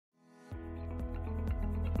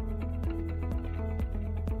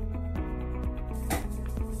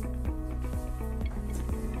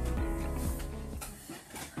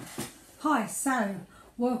Hi, so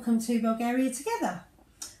welcome to Bulgaria Together.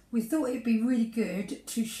 We thought it'd be really good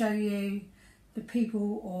to show you the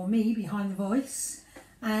people, or me, behind the voice,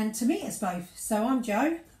 and to meet us both. So I'm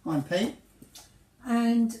Jo. I'm Pete.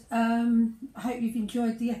 And I hope you've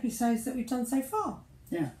enjoyed the episodes that we've done so far.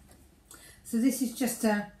 Yeah. So this is just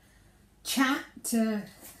a chat to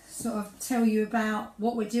sort of tell you about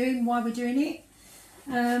what we're doing, why we're doing it,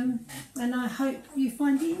 and I hope you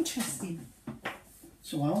find it interesting.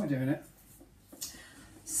 So why are we doing it?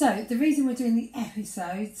 So the reason we're doing the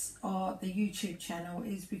episodes or the YouTube channel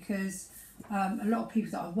is because a lot of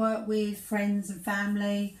people that I work with, friends and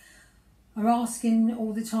family, are asking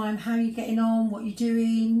all the time, how are you getting on, what you're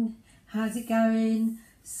doing, how's it going.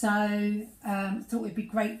 So I thought it'd be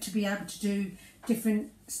great to be able to do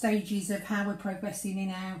different stages of how we're progressing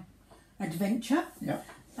in our adventure. Yeah.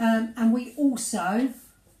 And we also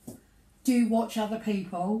do watch other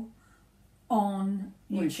people on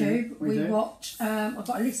YouTube. We do. Watch, I've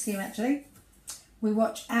got a list here actually. We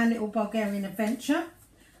watch Our Little Bulgarian Adventure,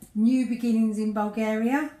 New Beginnings in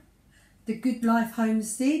Bulgaria, The Good Life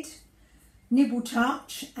Homestead, Nibble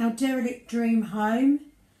Touch, Our Derelict Dream Home,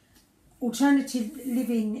 Alternative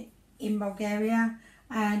Living in Bulgaria,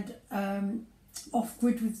 and Off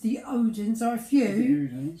Grid with the Odins, or a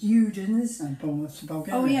few. Udens. And Bournemouth to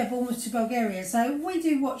Bulgaria. Oh yeah, Bournemouth to Bulgaria. So we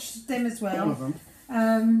do watch them as well. All of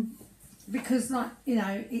them. Because, like, you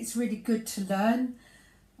know, it's really good to learn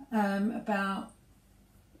about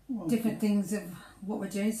different things of what we're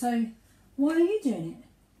doing. So why are you doing it?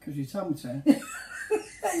 Because you told me to.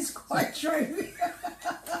 That is quite true.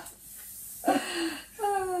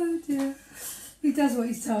 Oh dear. He does what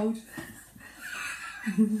he's told.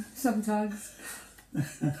 Sometimes.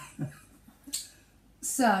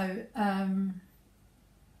 So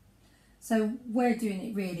we're doing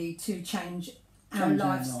it really to change our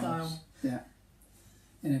lifestyle. Lives. Yeah.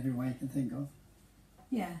 In every way you can think of.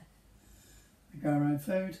 Yeah. We grow our own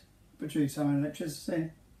food, produce our own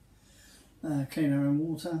electricity, clean our own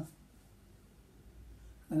water,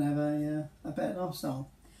 and have a better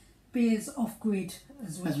lifestyle. Be as off-grid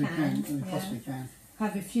as we can. As we possibly can.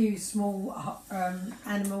 Have a few small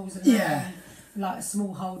animals and like a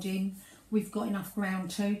small holding. We've got enough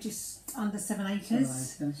ground too, just under 7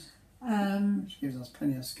 acres. Which gives us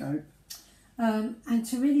plenty of scope. And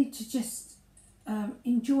to really just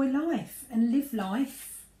enjoy life and live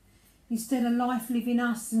life instead of life living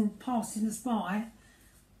us and passing us by.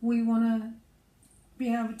 We want to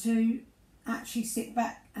be able to actually sit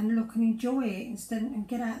back and look and enjoy it instead and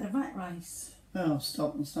get out of the rat race. Well,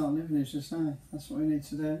 stop and start living, as you say. That's what we need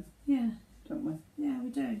to do. Yeah. Don't we? Yeah, we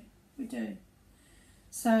do. We do.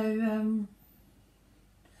 So,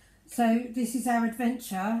 so this is our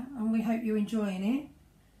adventure, and we hope you're enjoying it.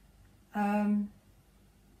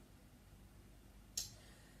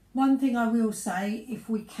 One thing I will say, if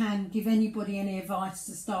we can give anybody any advice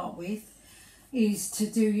to start with, is to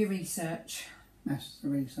do your research. That's the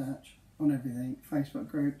research on everything. Facebook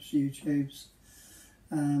groups, YouTubes.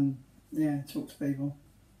 Talk to people.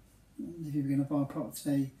 If you're going to buy a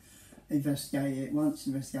property, investigate it once,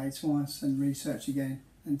 investigate it twice, and research again.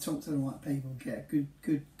 And talk to the right people. Get a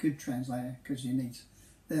good translator, because you need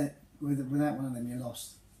that. Without one of them, you're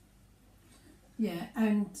lost. Yeah,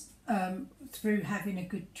 and through having a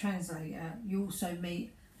good translator, you also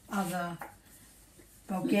meet other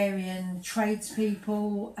Bulgarian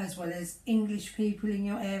tradespeople as well as English people in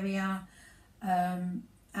your area,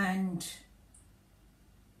 and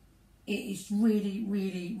it is really,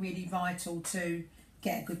 really, really vital to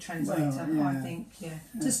get a good translator. I think,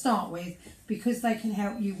 to start with, because they can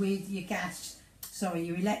help you with your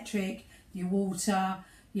your electric, your water,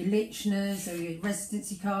 your Lichners or your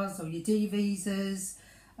residency cards or your D visas.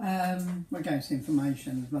 We're going to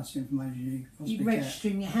information, as much information as you possibly You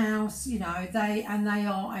registering your house, you know, they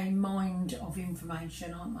are a mind of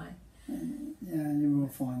information, aren't they? Yeah, and you will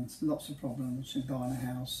find lots of problems in buying a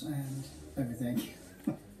house and everything.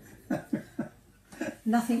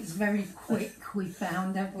 Nothing's very quick, we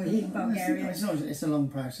found, have we, in Bulgaria? It's a long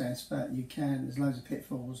process, but there's loads of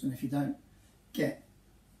pitfalls, and if you don't get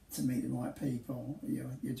to meet the right people,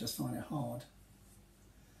 you just find it hard.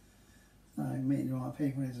 So meeting the right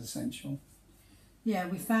people is essential. Yeah,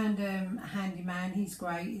 we found a handyman. He's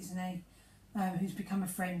great, isn't he? Who's become a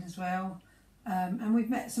friend as well. And we've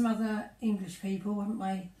met some other English people, haven't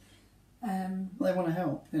we? They want to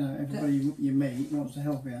help. You know, everybody you meet wants to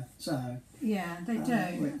help you. So yeah, they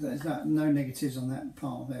do. There's no negatives on that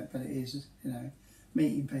part of it, but it is, you know,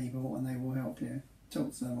 meeting people and they will help you.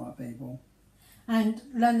 Talk to the right people. And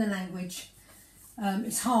learn the language.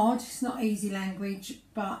 It's hard, it's not easy language,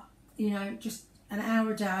 but, you know, just an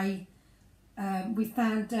hour a day we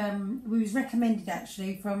found, we was recommended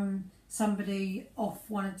actually from somebody off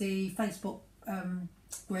one of the Facebook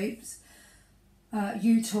groups.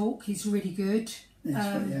 You Talk is really good.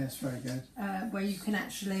 It's very good. Where you can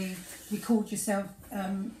actually record yourself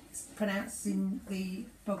pronouncing the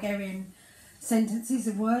Bulgarian sentences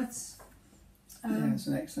and words. It's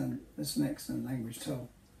an excellent language tool.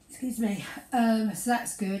 Excuse me. So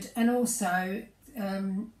that's good, and also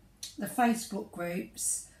the Facebook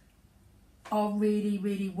groups are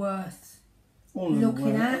really worth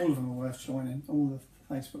looking at. All of them are worth joining. All the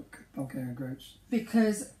Facebook Bulgarian groups,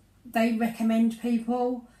 because they recommend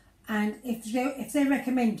people, and if they're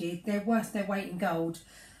recommended, they're worth their weight in gold.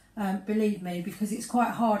 Believe me, because it's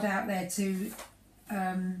quite hard out there to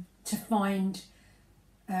find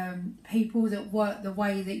people that work the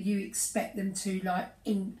way that you expect them to, like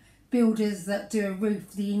in builders that do a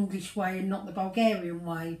roof the English way and not the Bulgarian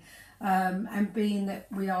way. And being that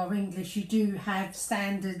we are English, you do have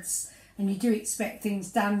standards and you do expect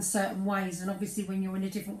things done certain ways, and obviously when you're in a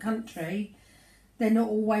different country, they're not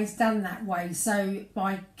always done that way. So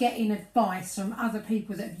by getting advice from other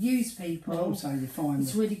people that have used people, also you find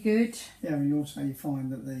it's really good. Yeah, and also you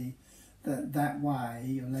find that that way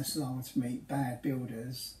you're less likely to meet bad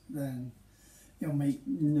builders than you'll meet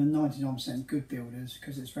 99% good builders,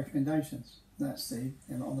 because it's recommendations. That's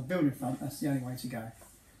on the building front, that's the only way to go.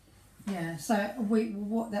 Yeah, so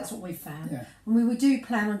that's what we've found. Yeah. And we do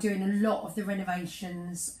plan on doing a lot of the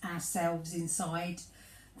renovations ourselves inside,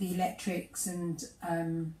 the electrics and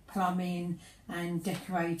plumbing and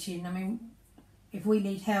decorating. I mean, if we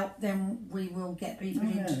need help, then we will get people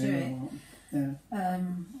in to do it. Yeah.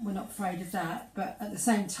 We're not afraid of that, but at the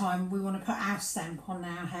same time, we want to put our stamp on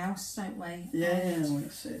our house, don't we? Yeah, well,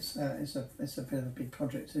 it's a bit of a big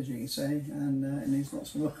project, as you can see, and it needs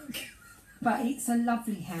lots of work. But it's a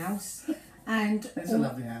lovely house, and it's a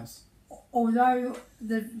lovely house. Although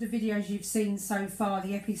the videos you've seen so far,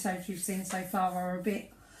 the episodes you've seen so far are a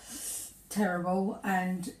bit terrible,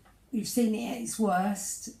 and you've seen it at its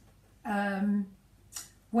worst,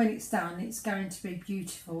 when it's done, it's going to be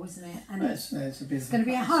beautiful, isn't it? And it's going to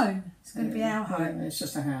be a home. It's going to be our home. It's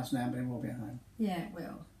just a house now, but it will be a home. Yeah, it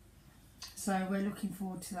will. So we're looking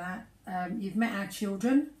forward to that. You've met our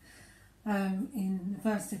children in the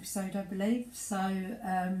first episode, I believe. So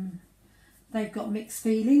they've got mixed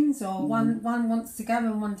feelings, or one wants to go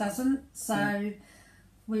and one doesn't. So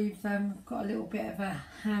we've got a little bit of a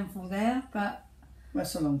handful there, but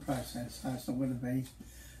that's a long process. So it's not going to be.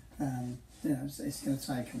 It's going to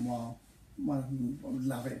take a while. One of them would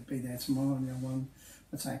love it, be there tomorrow, and the other one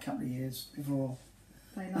will take a couple of years before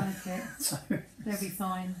they like it. So they'll be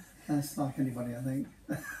fine. That's like anybody, I think.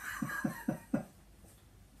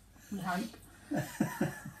 We hope.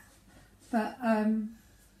 But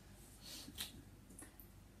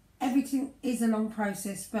everything is a long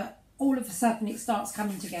process, but all of a sudden it starts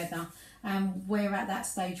coming together, and we're at that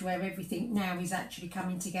stage where everything now is actually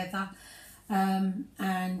coming together.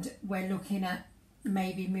 And we're looking at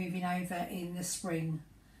maybe moving over in the spring,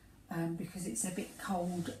 because it's a bit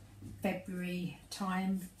cold February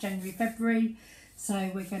time, January, February.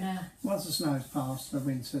 So we're going to... Once the snow's passed, the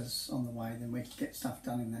winter's on the way, then we can get stuff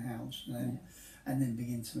done in the house, and then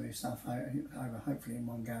begin to move stuff over, hopefully in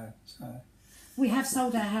one go. So we have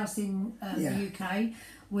sold our house in the UK.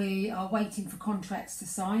 We are waiting for contracts to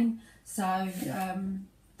sign. So...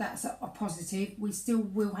 that's a positive. We still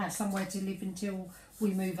will have somewhere to live until we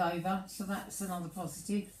move over, so that's another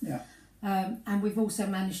positive. Yeah. And we've also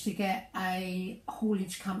managed to get a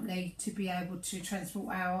haulage company to be able to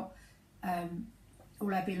transport our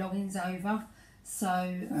all our belongings over.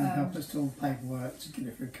 So help us do all the paperwork to get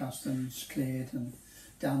it through customs, cleared and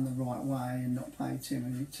done the right way, and not pay too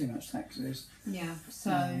much taxes. Yeah. So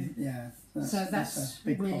that's a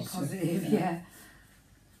big really positive. Yeah.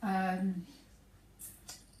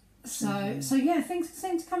 So yeah, things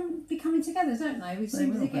seem to be coming together, don't they? We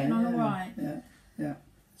seem to be getting on all right. Yeah.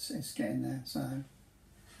 It's getting there. So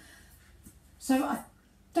I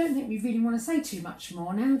don't think we really want to say too much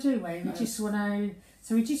more now, do we? We just want to.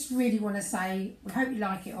 So we just really want to say we hope you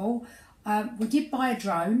like it all. We did buy a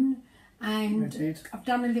drone, and I've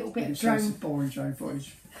done a little bit of drone. Boring drone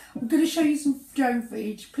footage. I'm going to show you some drone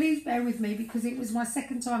footage. Please bear with me, because it was my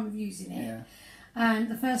second time of using it. Yeah. And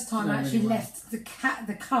the first time I actually left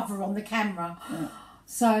the cover on the camera. Yeah.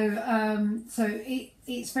 So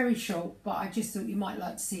it's very short, but I just thought you might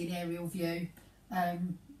like to see an aerial view.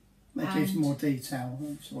 It gives more detail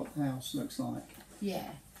to what the house looks like. Yeah.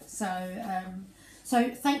 So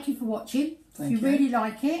thank you for watching. If you really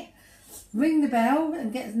like it, ring the bell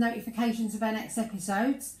and get the notifications of our next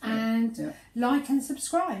episodes, and like and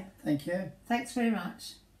subscribe. Thank you. Thanks very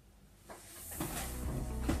much.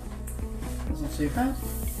 That's not too bad.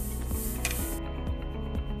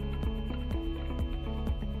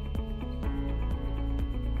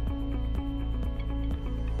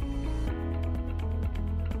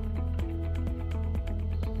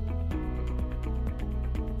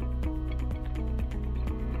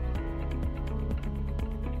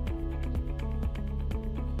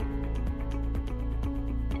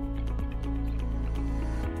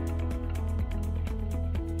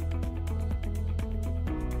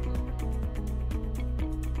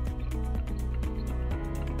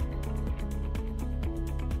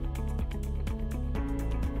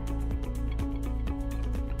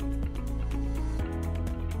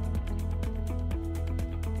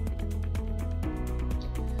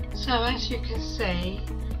 So as you can see,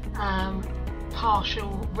 partial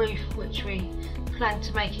roof which we plan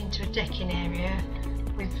to make into a decking area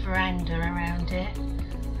with veranda around it.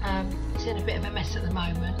 It's in a bit of a mess at the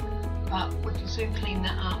moment, but we can soon clean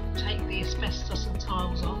that up, take the asbestos and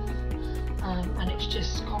tiles off, and it's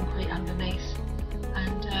just concrete underneath,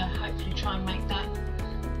 and hopefully try and make that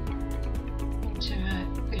into a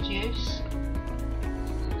good use.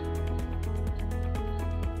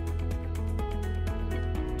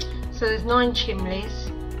 So there's 9 chimneys,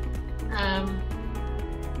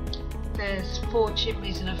 there's 4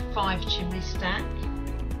 chimneys and a 5 chimney stack.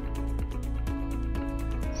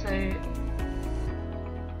 So it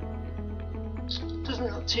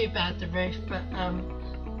doesn't look too bad, the roof, but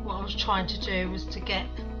what I was trying to do was to get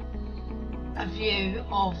a view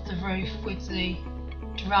of the roof with the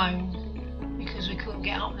drone, because we couldn't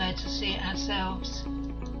get up there to see it ourselves.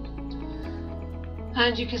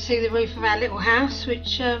 And you can see the roof of our little house,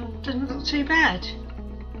 which doesn't look too bad.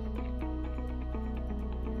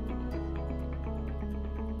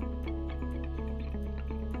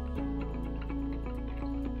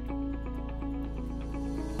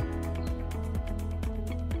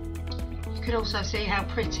 You can also see how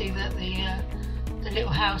pretty that the little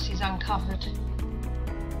house is uncovered.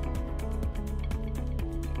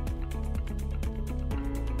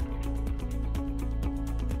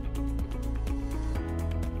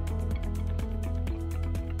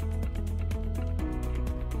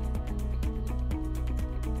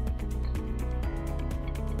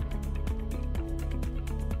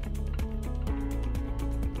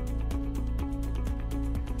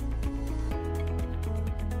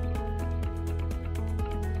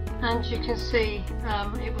 And you can see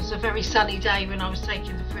it was a very sunny day when I was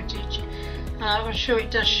taking the footage. I'm sure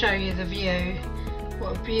it does show you the view.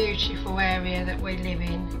 What a beautiful area that we live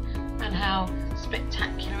in, and how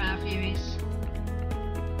spectacular our view is.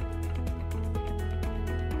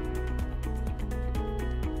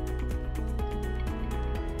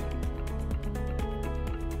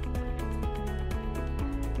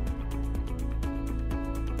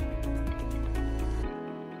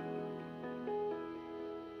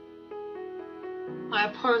 I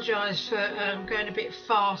apologise for going a bit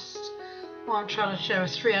fast while I'm trying to show a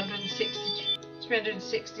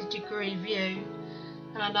 360 degree view,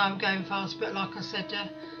 and I know I'm going fast, but like I said,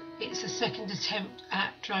 it's a second attempt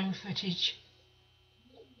at drone footage.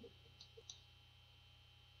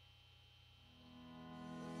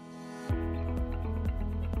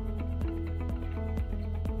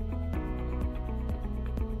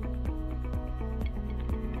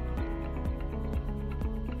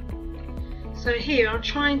 So here I'm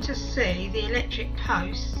trying to see the electric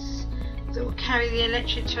posts that will carry the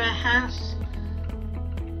electric to our house,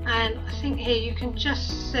 and I think here you can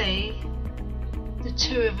just see the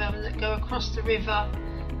 2 of them that go across the river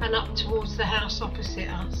and up towards the house opposite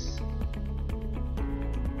us.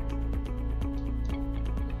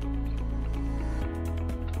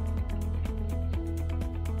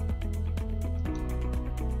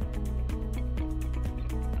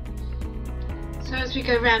 So as we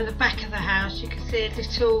go around the back of the house, you can see a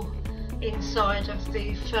little inside of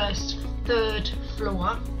the third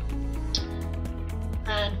floor,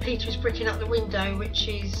 and Peter is bricking up the window, which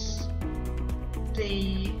is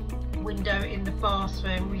the window in the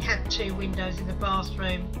bathroom. We had 2 windows in the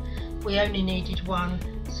bathroom, we only needed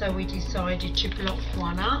 1, so we decided to block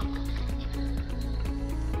 1 up.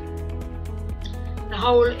 The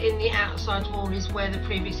hole in the outside wall is where the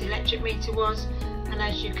previous electric meter was, and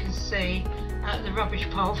as you can see, the rubbish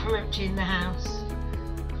pile for emptying the house.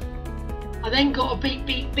 I then got a beep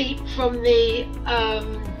beep beep from the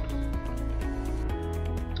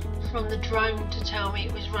drone to tell me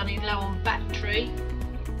it was running low on battery.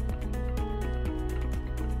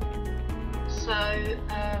 So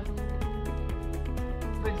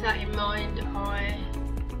with that in mind, I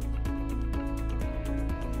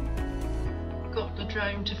got the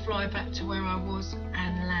drone to fly back to where I was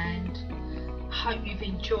and land. hope you've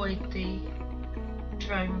enjoyed the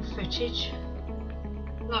drone footage.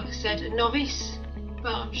 Like I said, a novice,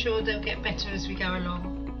 but I'm sure they'll get better as we go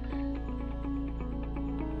along.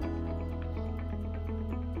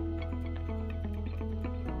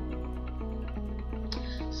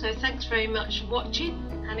 So thanks very much for watching,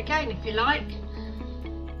 and again, if you like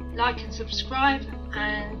and subscribe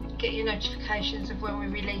and get your notifications of when we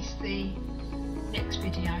release the next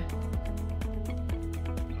video.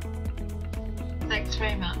 Thanks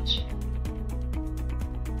very much.